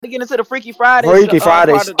to get into the Freaky Friday Freaky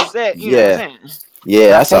part Fridays. of the set. You know what I'm Yeah, saying? yeah,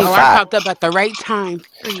 I that's a hate Oh, I you. fact. popped up at the right time.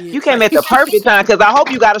 Period. You came at the perfect time because I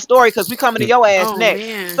hope you got a story because we coming to your ass Oh next.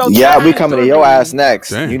 man, So what Yeah, we kind Chucky, of coming to your ass story?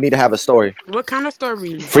 next. You Damn. need to have a story. What kind of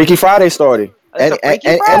story? Freaky Friday story. it's a Freaky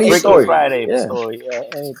A Any Friday Freaky story. story. Friday Yeah, story. Yeah,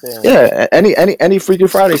 anything. yeah. Any Freaky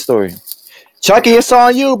Friday story. Chucky, it's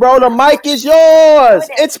on you, bro. The mic is yours.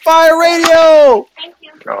 It's Fire Radio.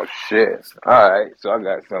 Oh shit! All right, so I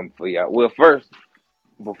got something for y'all. Well, first,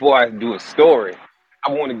 before I do a story,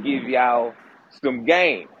 I want to give y'all some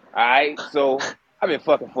game. All right, so I've been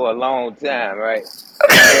fucking for a long time, right?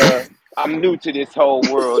 And I'm new to this whole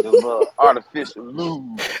world of artificial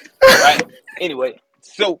lube, right? Anyway,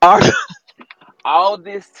 so Art- all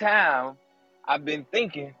this time I've been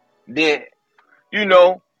thinking that you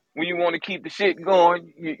know when you want to keep the shit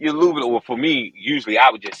going, you lube it. Or for me, usually I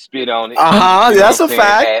would just spit on it. Uh-huh. You know what I'm That's a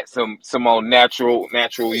saying? fact. Add some on natural.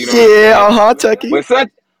 You know what I'm Yeah, saying? uh-huh, Chucky. But such,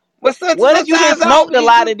 but what if you didn't sometimes I smoke don't a get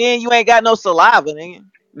lot to. and then you ain't got no saliva, nigga?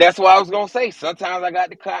 That's what I was gonna say. Sometimes I got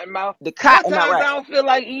the cotton mouth. The cotton out Sometimes I right. don't feel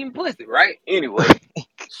like eating pussy. Right? Anyway,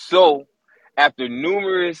 so after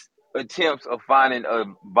numerous attempts of finding a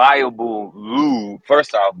viable lube,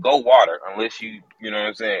 first off, go water. Unless you know what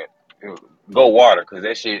I'm saying. Go water, cause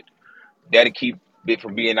that shit that'll keep it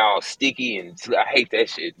from being all sticky and I hate that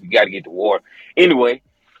shit. You got to get the water anyway.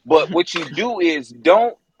 But what you do is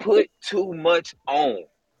don't put too much on.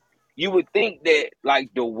 You would think that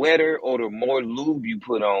like the wetter or the more lube you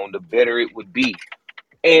put on, the better it would be.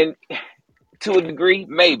 And to a degree,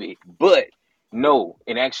 maybe. But no,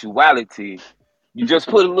 in actuality, you just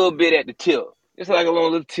put a little bit at the tip. Just like a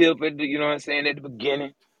little tip at the, you know what I'm saying, at the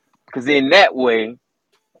beginning. Because in that way,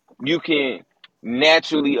 you can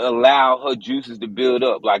naturally allow her juices to build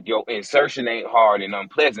up. Like your insertion ain't hard and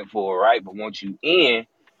unpleasant for her, right? But once you in,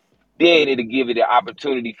 then it'll give it the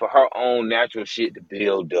opportunity for her own natural shit to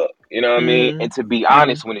build up. You know what I mean? Mm, And to be mm.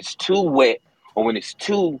 honest, when it's too wet or when it's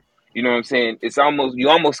too, you know what I'm saying, it's almost you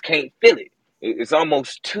almost can't feel it. It's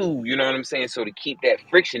almost too, you know what I'm saying? So to keep that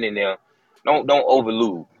friction in there, don't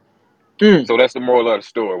overlube. Mm. So that's the moral of the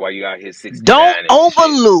story why you out here Don't 69 and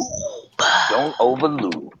shit. overlube. Don't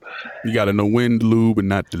overlube. You got to know when to lube and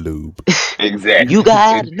not to lube. You Exactly.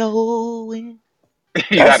 gotta know when.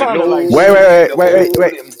 You That gotta sounded know like Wait, Shakespeare. when to hold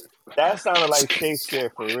wait. him. That sounded like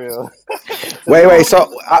Shakespeare for real. to Wait. know,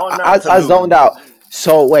 So know not to I zoned lose. out.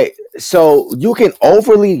 So wait. So you can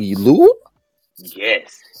overly lube?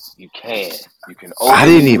 Yes, you can. You can I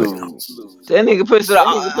didn't overly even. lose. That nigga puts it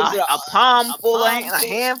a palm full of a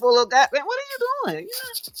handful of goddamn. What are you doing?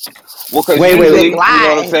 Well, because You need to usually, you know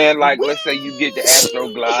what I'm glide. saying? Like, Whee! let's say you get the Astro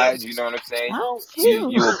Glide, you know what I'm saying? Oh,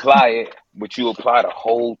 phew. You apply it, but you apply the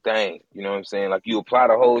whole thing. You know what I'm saying? Like, you apply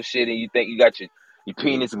the whole shit and you think you got your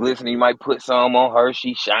penis glistening. You might put some on her.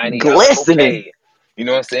 She shiny. You're like, Glistening. okay. You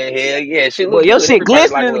know what I'm saying? Hell yeah. She Boy, look your good. shit Everybody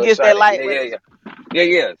like a glistening little against that shiny. light, Yeah, but yeah, yeah. Yeah,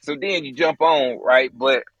 yeah. So then you jump on, right?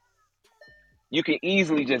 But you can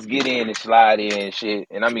easily just get in and slide in and shit.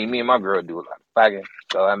 And I mean, me and my girl do a lot of fucking.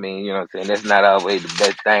 So I mean, you know what I'm saying? That's not always the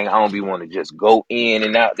best thing. I don't be want to just go in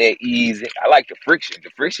and out that easy. I like the friction.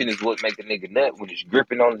 The friction is what make a nigga nut when it's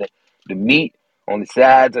gripping on the meat on the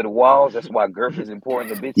sides of the walls. That's why girth is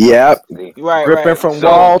important to bitches. Yep. See? right, Gripping right. from So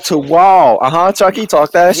wall to wall. Uh-huh, Chucky,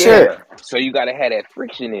 talk that shit. yeah. So you gotta have that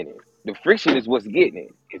friction in it. The friction is what's getting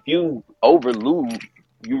it. If you over lube,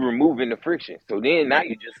 you removing the friction. So then now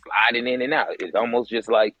you're just sliding in and out. It's almost just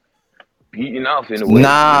like beating off in a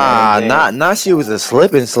way. You know what I'm Nah, saying? not she was a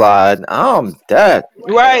slip and slide. I'm dead.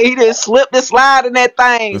 Right, he just slipped and slide in that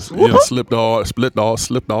thing. Swoop, Yeah, slipped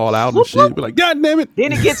all out and swoop, shit. swoop. Be like, God damn it.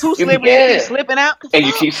 Then it get too slippery, you keep Yeah. slipping out. And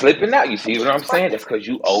you keep slipping out. You see what I'm saying? That's because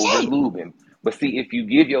you over Shit. lubing. But see, if you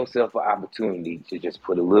give yourself an opportunity to just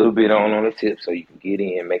put a little bit on the tip so you can get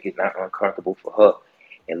in, make it not uncomfortable for her,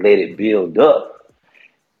 and let it build up,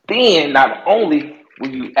 then not only will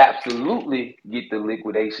you absolutely get the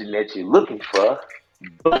liquidation that you're looking for,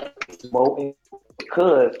 but it's more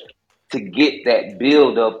because to get that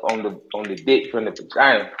build up on the dick from the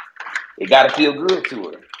vagina, it gotta feel good to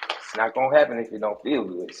her. It's not gonna happen if it don't feel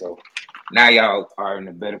good. So now y'all are in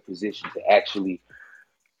a better position to actually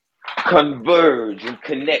converge and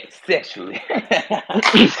connect sexually.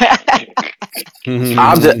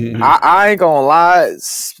 I'm just I ain't gonna lie.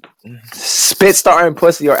 Spit starting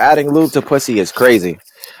pussy or adding lube to pussy is crazy.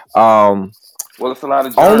 Um Well, it's a lot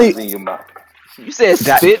of only germs in your mouth. You said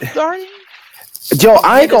that spit starting? Yo,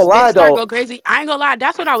 I Yeah, ain't the gonna spit lie start though. go crazy. I ain't gonna lie.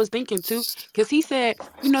 That's what I was thinking too. Cause he said,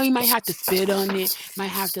 you might have to spit on it. Might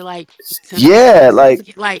have to like Yeah,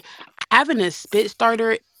 like having a spit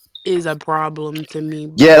starter is a problem to me.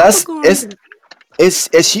 But yeah, I would that's go on. it's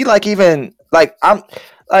is she like even like I'm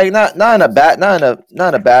like not in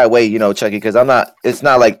a bad way, you know, Chucky, because I'm not. It's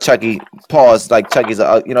not like Chucky. Pause. Like Chucky's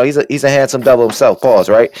a, you know, he's a handsome devil himself. Pause.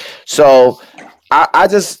 Right. So I'm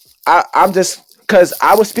just because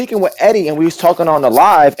I was speaking with Eddie and we was talking on the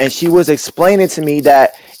live, and she was explaining to me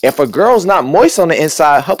that if a girl's not moist on the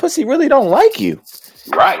inside, her pussy really don't like you.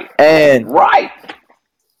 Right. And Right.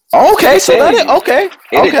 okay, so Tell that you. is okay.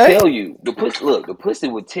 It'll Okay. tell you. The pussy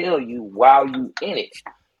would tell you while you in it.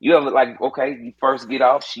 You ever like, okay, you first get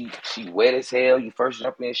off, she wet as hell. You first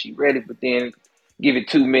jump in, she ready, but then give it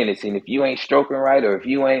 2 minutes, and if you ain't stroking right, or if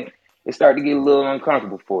you ain't, it start to get a little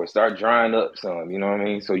uncomfortable for it. Start drying up some, you know what I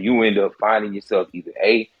mean? So you end up finding yourself either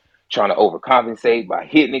A, trying to overcompensate by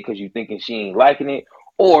hitting it because you thinking she ain't liking it,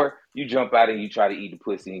 or you jump out and you try to eat the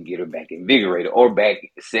pussy and get her back invigorated or back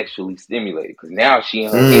sexually stimulated. Because now she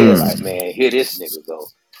in her head like, man, here this nigga go.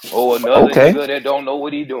 Oh, another Okay. nigga that don't know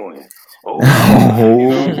what he doing. Oh God, you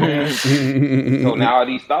know what I'm saying? So now all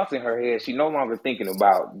these thoughts in her head, she no longer thinking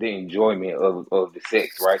about the enjoyment of the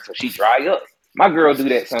sex, right? So she dry up. My girl do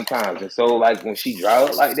that sometimes. And so like when she dry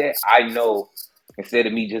up like that, I know instead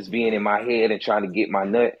of me just being in my head and trying to get my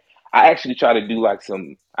nut, I actually try to do I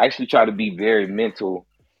actually try to be very mental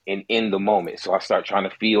and in the moment. So I start trying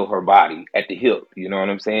to feel her body at the hip. You know what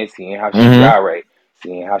I'm saying? Seeing how she gyrate,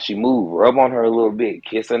 seeing how she move, rub on her a little bit,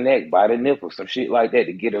 kiss her neck, bite her nipple, some shit like that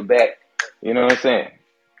to get her back. You know what I'm saying?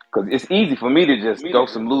 Because it's easy for me to just throw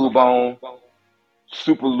some lube on,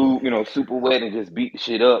 super lube, super wet, and just beat the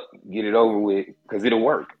shit up, get it over with, because it'll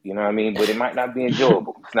work. You know what I mean? But it might not be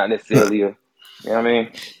enjoyable. It's not necessarily you know what I mean?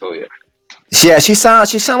 So yeah. Yeah, she sound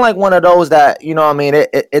like one of those that, you know what I mean,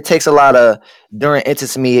 it takes a lot of during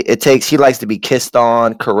intimacy. She likes to be kissed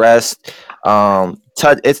on, caressed,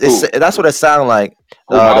 touch. It's that's what it sounds like.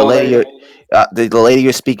 The lady the lady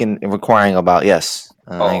you're speaking and requiring about. Yes.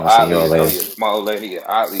 I ain't gonna say your lady. My old lady,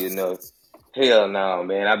 oddly enough. Hell no,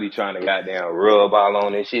 man. I be trying to goddamn rub all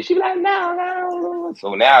on this shit. She be like, no.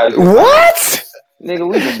 So now it's just What? like, nigga,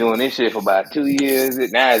 we've been doing this shit for about 2 years.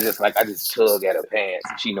 Now it's just like I just tug at her pants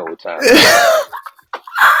and she know what time it is.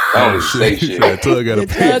 I don't even say shit. Yeah, tug at The a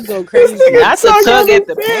tug go crazy. That's a tug at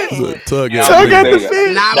the pants. Tug Yeah, at Tug a at the pants.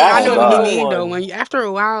 fence. Nah, That's I know the what he new mean though. one. When you, after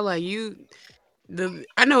a while, like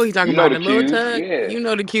I know what he's talking You know about. the The little cues, tug, yeah. you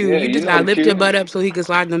know the cue. Yeah, You you just know gotta the lift your cue. butt up so he can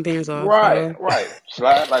slide them pants off. Right.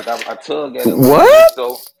 Slide like I tug at a little bit, What?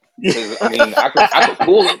 so because I mean I could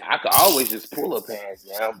pull it. I could always just pull her pants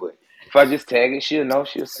down, but if I just tag it, she'll know.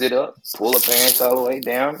 She'll sit up, pull her pants all the way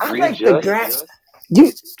down, I think the readjust. grand.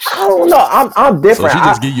 I don't know. I'm So different. she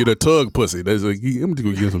just give you the tug pussy. There's I'm just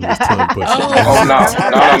gonna give some of this tug pussy. Oh no.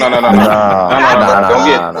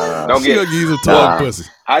 Don't She get gonna it. give you some Well, tug pussy.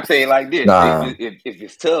 I tell you like this: Nah. if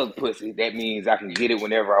it's tug pussy, that means I can get it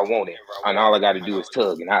whenever I want it, and all I got to do is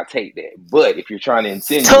tug, and I'll take that. But if you're trying to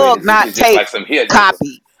insinuate Tug, as if not it's just take. like some here nigga,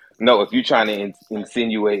 Copy. no. If you're trying to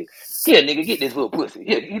insinuate, here nigga, get this little pussy,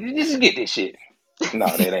 here, just get this shit. No,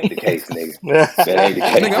 that ain't the case, nigga. That ain't the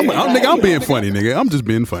case. I'm being funny, nigga. I'm just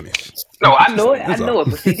being funny. No, I know it. I That's all. know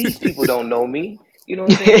it. But see, these people don't know me. You know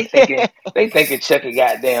what I'm saying? They thinking Chucky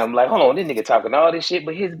goddamn like, hold on, this nigga talking all this shit,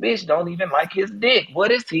 but his bitch don't even like his dick.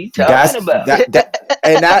 What is he talking about?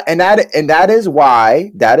 That is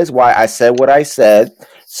why I said what I said,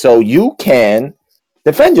 so you can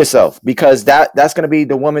defend yourself, because that's gonna be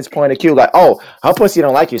the woman's point of view. Like, oh, her pussy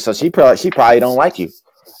don't like you, so she probably don't like you.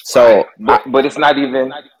 So, right. But it's not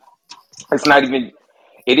even. It's not even.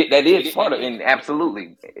 That is part of it, and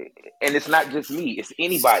absolutely, and it's not just me. It's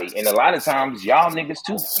anybody, and a lot of times y'all niggas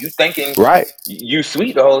too. You thinking right. you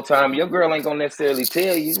sweet the whole time. Your girl ain't gonna necessarily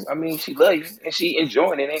tell you. I mean, she love you and she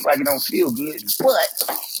enjoying it. Ain't like it don't feel good,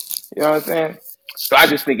 but you know what I'm saying. So I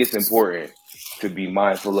just think it's important to be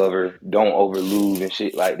mindful of her. Don't overlube and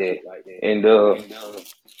shit like that. And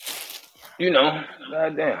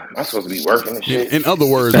goddamn, I'm supposed to be working and shit. In other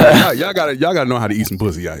words, man, y'all gotta know how to eat some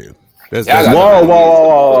pussy out here.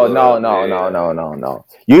 Whoa. No.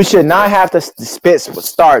 You should not have to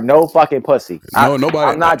start no fucking pussy. Nobody.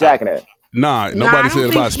 I'm not jacking it. Nobody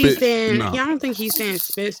said about spit. I don't think he's saying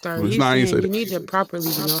spit start. He's saying you need to properly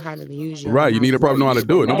know how to use your right. You need to probably know how to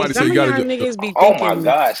do it. Nobody said you gotta. Niggas be thinking, oh my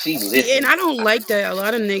god, she listening. And I don't like that. A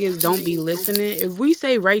lot of niggas don't be listening. If we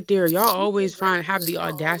say right there, y'all always have the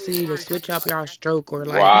audacity to switch up y'all stroke or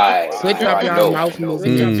like switch up y'all mouth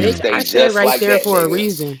movement. Bitch, I said right there for a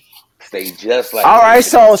reason. Stay just like all that. right,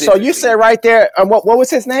 so you said right there, what was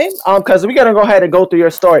his name? Because we gotta go ahead and go through your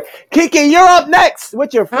story. Kiki, you're up next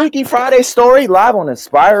with your Freaky Friday story live on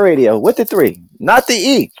Inspire Radio with the 3, not the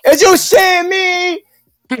E. Is you seeing me?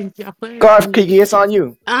 Garth, Kiki, it's on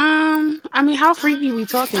you. I mean, how freaky we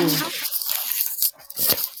talking?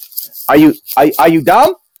 Are you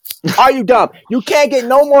dumb? Are you dumb? You can't get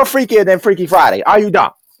no more freakier than Freaky Friday. Are you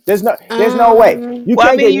dumb? There's no way. You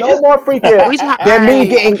can't get no more freakier than me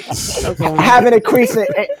getting having a crease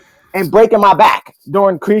and breaking my back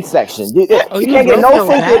during crease section. You can't get no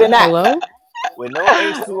freakier than that. Hello? With no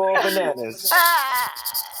H2O bananas.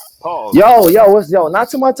 Pause. Yo, not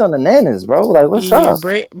too much on the nanas, bro. Like, what's up?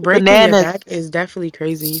 Breaking your back is definitely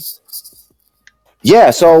crazy.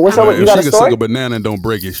 Yeah, so what's up? You got a story? If she can sing a banana and don't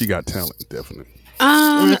break it, she got talent, definitely.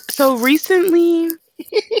 So recently,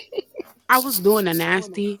 I was doing a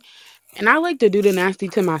nasty, and I like to do the nasty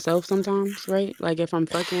to myself sometimes, right? Like if I'm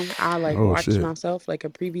fucking, I watch myself, like a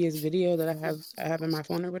previous video that I have in my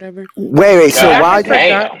phone or whatever. Wait. So why?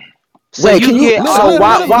 So wait, can you?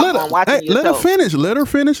 Let her finish. Let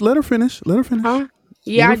her finish. Huh?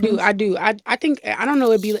 Yeah, I do. I think I don't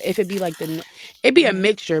know. It'd be like it'd be a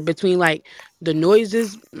mixture between like the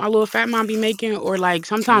noises my little fat mom be making, or like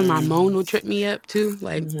sometimes my moan will trip me up too.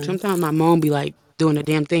 Like sometimes my moan be like doing a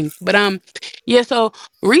damn thing. But yeah. So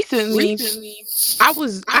recently,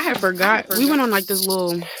 I had forgot. We went on like this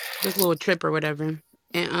little trip or whatever,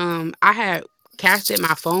 and I had casted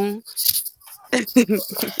my phone.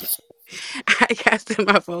 I casted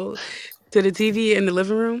my phone to the TV in the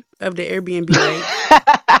living room of the Airbnb, right?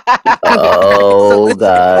 Oh,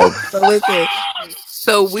 God. So listen.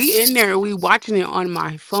 So we in there, we watching it on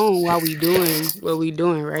my phone while we doing what we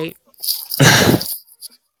doing, right?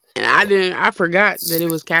 And I forgot that it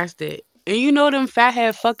was casted. And you know them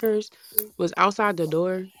fathead fuckers was outside the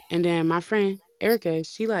door. And then my friend Erica,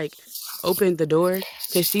 she like opened the door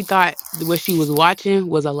because she thought what she was watching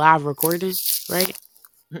was a live recording, right?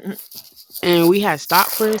 And we had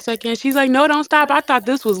stopped for a second. She's like, no, don't stop. I thought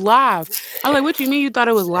this was live. I was like, what you mean you thought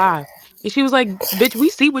it was live? And she was like, bitch, we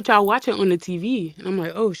see what y'all watching on the TV. And I'm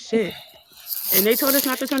like, oh, shit. And they told us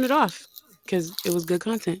not to turn it off because it was good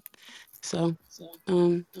content. So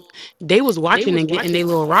they was watching and getting their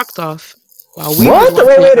little rocks off while we was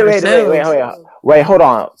watching. Wait, hold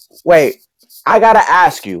on. Wait, I got to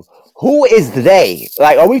ask you, who is they?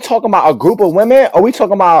 Like, are we talking about a group of women? Are we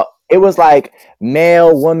talking about it was like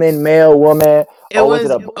male, woman? It was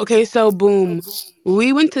okay. So boom,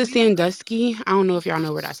 we went to Sandusky. I don't know if y'all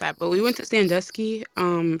know where that's at, but we went to Sandusky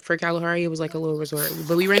for Kalahari. It was like a little resort,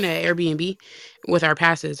 but we rented an Airbnb with our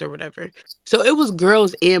passes or whatever. So it was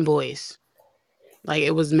girls and boys, like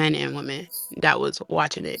it was men and women that was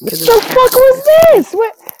watching it. What the fuck was this?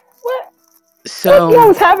 What? So y'all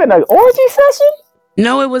was having an orgy session?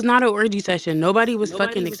 No, it was not an orgy session. Nobody was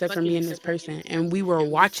fucking except for me and this person. And we were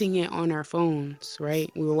watching it on our phones, right?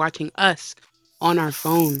 We were watching us on our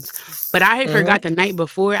phones. But I had forgot the night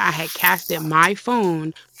before I had casted my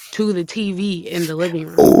phone to the TV in the living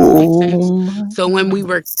room. Makes sense? So when we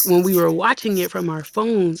were watching it from our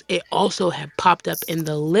phones, it also had popped up in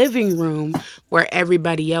the living room where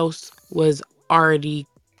everybody else was already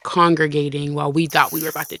congregating while we thought we were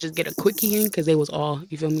about to just get a quickie in because they was all,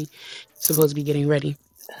 you feel me, supposed to be getting ready.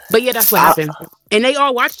 But yeah, that's what happened. And they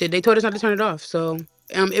all watched it. They told us not to turn it off. So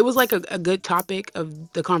it was like a good topic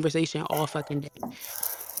of the conversation all fucking day.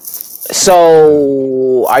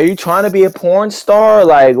 So are you trying to be a porn star?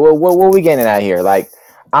 Like what are we getting at here? Like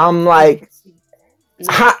I'm like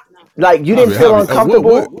like you didn't feel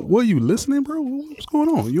uncomfortable. Were you listening, bro? What's going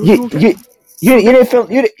on? You okay? You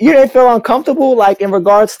didn't feel uncomfortable like in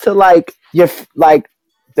regards to like your like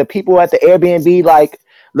the people at the Airbnb like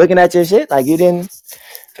looking at your shit, like you didn't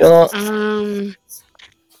feel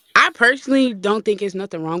I personally don't think it's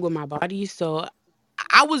nothing wrong with my body, so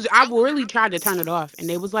I really tried to turn it off, and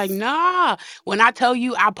they was like, nah. When I tell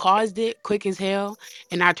you, I paused it quick as hell,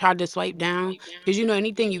 and I tried to swipe down because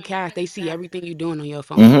anything you cast, they see everything you're doing on your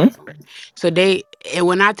phone. Mm-hmm. So and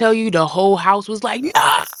when I tell you, the whole house was like, no.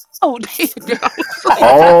 Oh shit!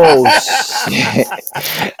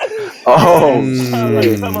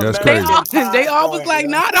 That's crazy. They all was like,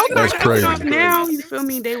 "Nah, don't turn it off now." You feel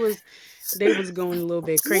me? They was going a little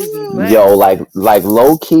bit crazy. But yo, like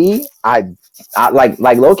low key, I like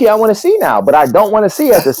low key. I want to see now, but I don't want to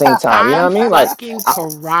see at the same time. You know what I mean? Like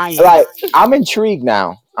I'm intrigued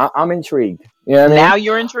now. I'm intrigued. You know what I mean? Now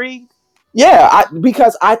you're intrigued. Yeah,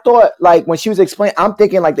 because I thought like when she was explaining, I'm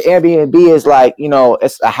thinking like the Airbnb is like,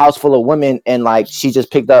 it's a house full of women and like she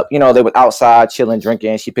just picked up, they were outside chilling,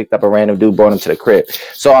 drinking. She picked up a random dude, brought him to the crib.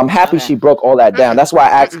 So I'm happy she broke all that down. That's why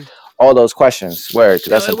I asked all those questions. Because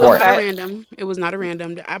that's important. It was not a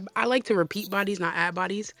random. I like to repeat bodies, not add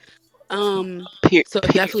bodies. So it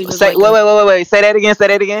definitely was wait. Say that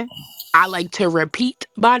again. I like to repeat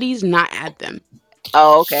bodies, not add them.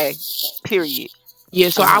 Oh, okay. Period. Yeah,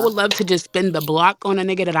 so I would love to just spin the block on a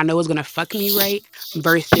nigga that I know is gonna fuck me right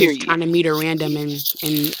versus trying to meet a random and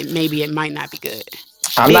maybe it might not be good.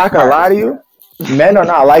 I'm not gonna lie to you. Men are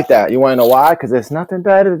not like that. You want to know why? Because there's nothing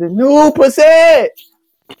better than new pussy.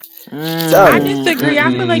 I disagree.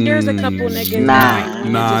 I feel like there's a couple niggas that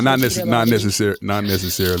might not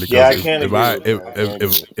necessarily. Yeah, I can't agree.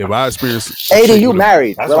 If I experience, AD, you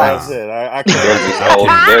married? That's what I said. I can't.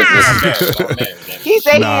 He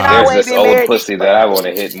said he ain't There's always this been old married. pussy that I want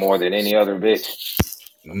to hit more than any other bitch.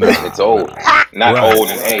 It's old, not old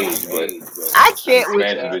in age, but I can't with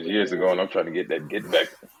expansion was years ago, and I'm trying to get back.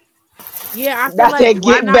 Yeah, I feel Not like that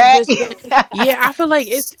why get not back. just yeah, I feel like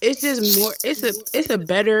it's just more it's a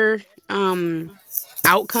better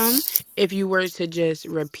outcome if you were to just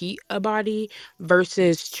repeat a body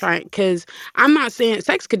versus trying, because I'm not saying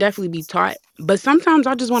sex could definitely be taught, but sometimes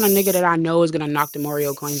I just want a nigga that I know is gonna knock the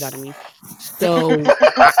Mario coins out of me. So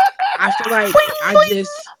I feel like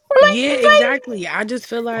yeah, exactly. I just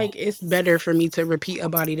feel like it's better for me to repeat a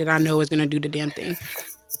body that I know is gonna do the damn thing.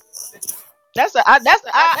 I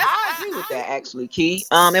agree with that actually, Key.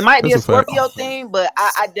 It might be a Scorpio thing, but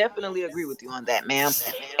I definitely agree with you on that, ma'am.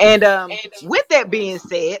 And with that being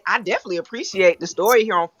said, I definitely appreciate the story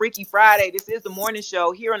here on Freaky Friday. This is the morning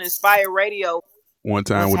show here on Inspire Radio. One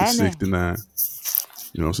time with a 69.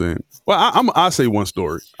 You know what I'm saying? Well, I'll say one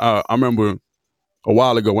story. I remember a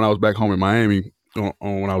while ago when I was back home in Miami,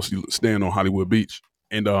 when I was staying on Hollywood Beach,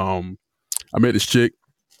 and I met this chick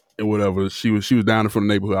and whatever. She was down in front of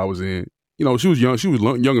the neighborhood I was in. You know, she was young. She was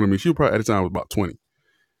younger than me. She was probably at the time was about 20.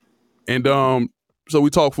 And so we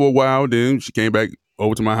talked for a while. Then she came back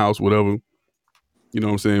over to my house, whatever. You know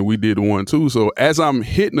what I'm saying? We did 1, 2. So as I'm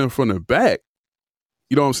hitting her from the back,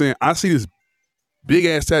 you know what I'm saying? I see this big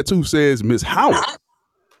ass tattoo says Miss Howard.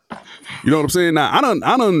 You know what I'm saying? Now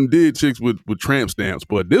I done did chicks with tramp stamps,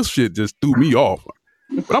 but this shit just threw me off.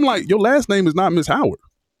 But I'm like, your last name is not Miss Howard.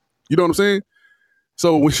 You know what I'm saying?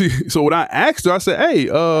 So when I asked her, I said, hey,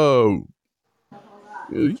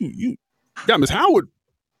 you got Miss Howard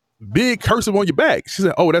big cursive on your back. She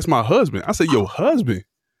said, oh, that's my husband. I said, your husband?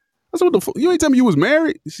 I said, what the fuck? You ain't tell me you was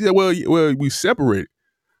married? She said, well, we separated.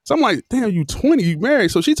 So I'm like, damn, you 20, you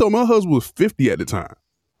married. So she told me her husband was 50 at the time.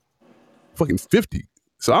 Fucking 50.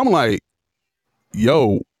 So I'm like,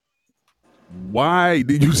 yo, why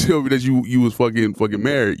did you tell me that you was fucking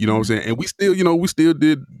married? You know what I'm saying? And we still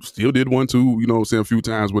did 1, 2, you know what I'm saying, a few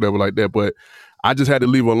times, whatever like that. But I just had to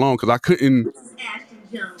leave her alone because I couldn't.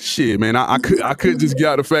 Shit, man, I couldn't just get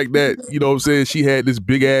out the fact that, you know what I'm saying, she had this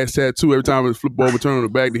big ass tattoo. Every time it flip over, turn on the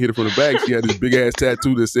back to hit it from the back, she had this big ass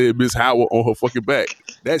tattoo that said Miss Howard on her fucking back.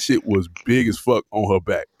 That shit was big as fuck on her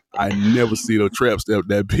back. I never seen a trap step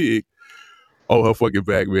that big on her fucking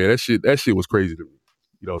back, man. That shit was crazy to me.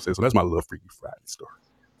 You know what I'm saying? So that's my little Freaky Friday story.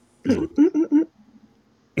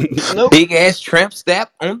 Big ass tramp stamp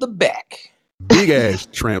on the back. Big ass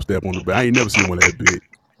tramp stamp on the back. I ain't never seen one that big.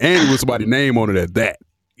 And with somebody's name on it at that.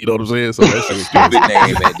 You know what I'm saying? So that shit was stupid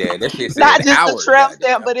name at that. That shit said not just Howard, a tramp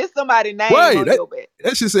stamp, but it's somebody's name on your back.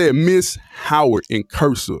 That shit said Miss Howard in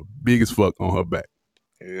cursive, big as fuck on her back.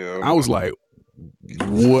 Yeah, I was like,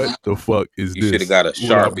 what the fuck is this? You should have got a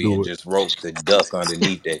Sharpie and just wrote the duck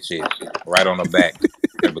underneath that shit, right on the back,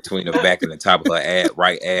 and between the back and the top of her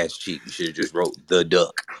right ass cheek. You should have just wrote the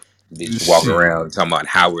duck. Just walk around talking about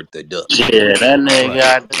Howard the duck. Yeah, that nigga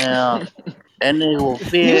goddamn. That nigga was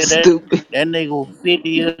 50. That nigga was 50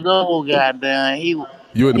 years old. Goddamn, you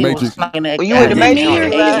in the Matrix? You in the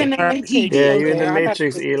Matrix? Yeah, you in the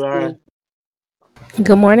Matrix, Eli.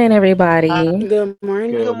 Good morning, everybody. Good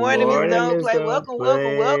morning. Good morning, Ms. Don't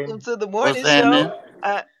Play. Welcome to the morning show.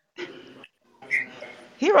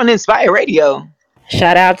 Here on Inspire Radio.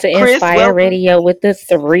 Shout out to Inspire Radio with the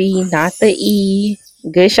 3, not the E.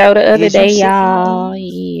 Good show the other day, y'all.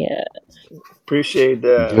 Yeah. Appreciate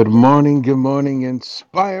that. Good morning.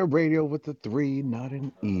 Inspire Radio with the 3, not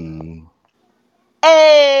an E.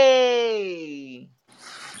 Hey,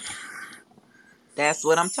 that's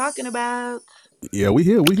what I'm talking about. Yeah, we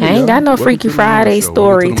here. I ain't got no Freaky Friday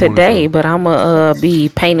story today, but I'm gonna be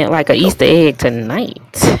painted like an Easter egg tonight.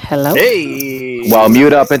 Hello. Hey. Well,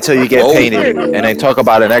 mute up until you get painted, and then talk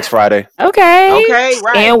about it next Friday. Okay, right.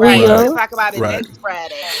 And we'll talk about it next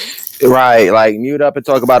Friday. Right, like mute up and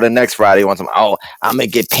talk about it next Friday. I'm gonna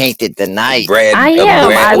get painted tonight.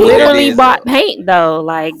 I literally bought paint though.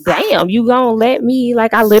 Like, damn, you gonna let me?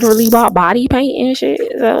 Like, I literally bought body paint and shit.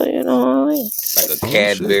 So you know, like a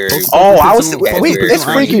Cadbury. It's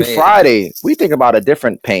Freaky Friday. We think about a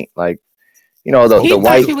different paint, like. You know, the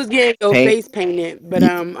white. He was getting your face painted, but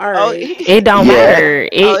all right. It don't matter.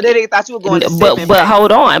 They thought you were going to but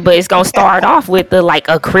hold on, but it's gonna start off with the like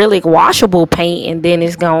acrylic washable paint, and then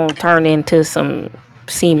it's gonna turn into some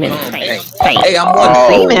semen paint. Hey, I'm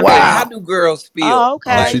wondering, how do girls feel? Oh,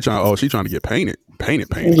 okay. She trying to get painted. painted.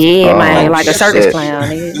 Yeah, man, like a circus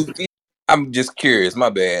clown. I'm just curious. My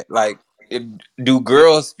bad. Like, do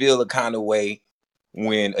girls feel a kind of way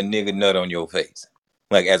when a nigga nut on your face,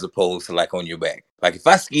 like as opposed to like on your back? Like, if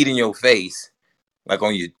I skeet in your face, like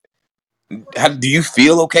on your, do you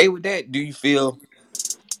feel okay with that? Do you feel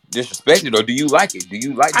disrespected, or do you like it? Do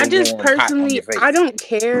you like I the just warm hot on your personally, face? I don't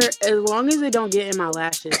care as long as it don't get in my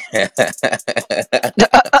lashes.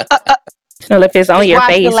 Well, if it's on your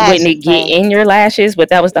face, wouldn't it get in your lashes? But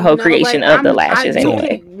that was the whole creation of the lashes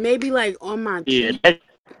anyway. Maybe like on my cheek.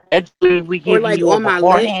 Or like on my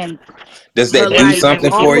lip. Does that do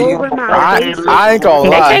something for you? I ain't gonna lie.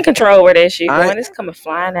 They can't control where that shit going. It's coming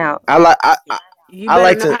flying out. I like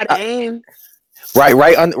know how to aim.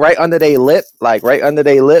 Right under their lip, like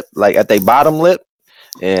at their bottom lip.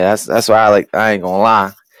 Yeah, that's why I ain't gonna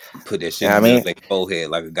lie. Put that shit in the forehead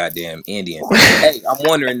like a goddamn Indian. Hey, I'm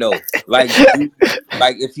wondering though, like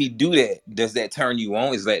if he do that, does that turn you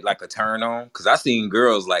on? Is that like a turn on? Because I seen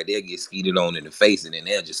girls like they'll get skeeted on in the face and then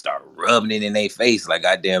they'll just start rubbing it in their face like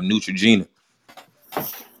goddamn Neutrogena.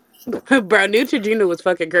 Bro, Neutrogena was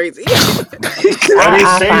fucking crazy.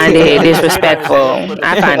 I find it disrespectful.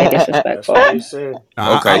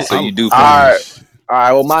 Okay, so you do. All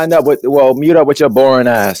right. Well, mute up with your boring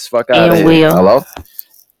ass. Fuck out of here. Hello.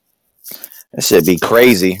 That should be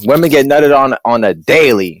crazy. Women get nutted on a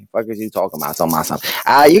daily. Fuck is you talking about? Something.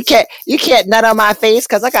 You can't nut on my face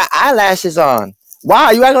because I got eyelashes on.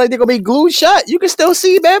 Why? You acting like they're gonna be glued shut? You can still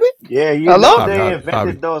see, baby. Yeah, know they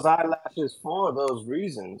invented those eyelashes for those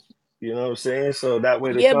reasons. You know what I'm saying? So that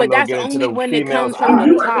way the sun don't get into the female's from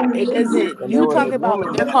the top. It doesn't. You talk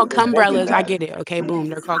about they're called cumbrellas. I get it. Okay, boom.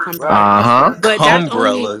 They're called cumbrellas. But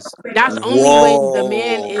that's only when the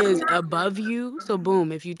man is above you. So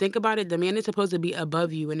boom. If you think about it, the man is supposed to be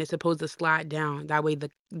above you and it's supposed to slide down. That way the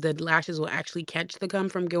lashes will actually catch the cum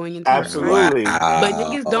from going into your eye. But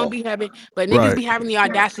niggas don't be having. But niggas be having the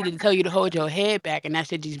audacity to tell you to hold your head back, and that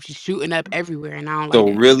shit just shooting up everywhere. And I don't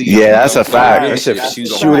like that. Really, yeah, that's a fact. That shit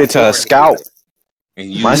shoot it to a scalp.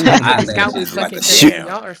 I'm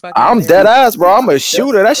dead ass, bro. I'm a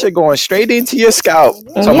shooter. That shit going straight into your scalp.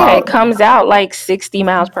 Yeah, it comes out like 60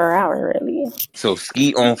 miles per hour, really. So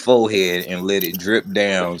skeet on forehead and let it drip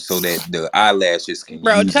down so that the eyelashes can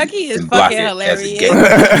use Chucky it is and block fucking it hilarious.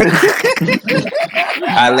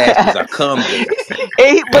 Eyelashes are cum gates.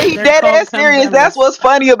 But he dead ass serious. That's what's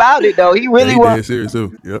funny about it, though. He really was dead serious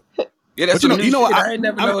too. Yep. Yeah, that's you know I ain't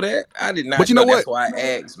never know that. I did not. But you know what? That's why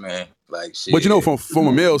I asked, man. Like shit. But you know, from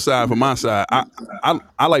a male side, from my side,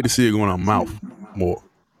 I like to see it going on mouth more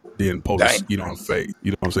than post on the face. You know what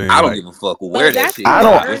I'm saying? I don't give a fuck where that shit. I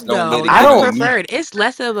don't prefer it. It's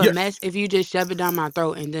less of a mess if you just shove it down my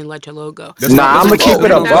throat and then let your load go. I'm gonna keep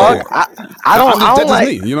it a bug. I don't like.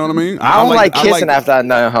 Me, you know what I mean? I don't like kissing after I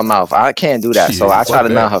nut in her mouth. I can't do that, so I try to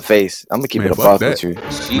nut her face. I'm gonna keep it a bug with you.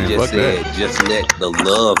 She just said, just let the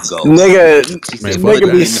love go.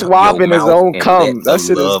 Nigga be swapping his own cum. That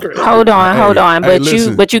shit is crazy. Hold on.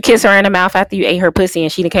 But you kiss her in the mouth after you ate her pussy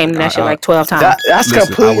and she came in that shit like 12 times. That's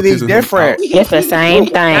completely different. It's the same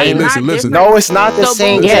thing. Listen. No, it's not the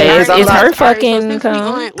same thing. Yeah, it's her fucking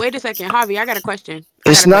cum. Wait a second, Javi, I got a question.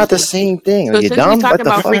 It's not the same thing. So since we talking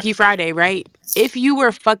about Freaky Friday, right? If you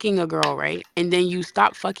were fucking a girl, right, and then you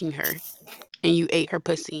stopped fucking her and you ate her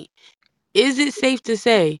pussy, is it safe to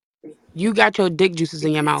say you got your dick juices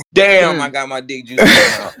in your mouth? Damn, I got my dick juices in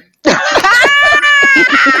my mouth.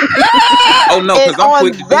 Oh no, because I'm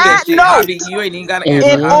quick to do that shit. Javi, you ain't even got to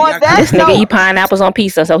answer. This nigga eat pineapples on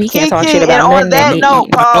pizza, so he can't talk shit about nothing. On that note,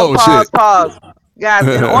 pause. Guys,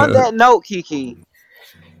 and on that note, Kiki,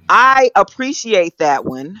 I appreciate that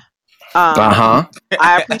one. I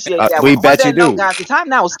appreciate that. We bet you do. Guys, the time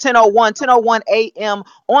now is 10:01 a.m.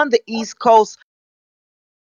 on the East Coast.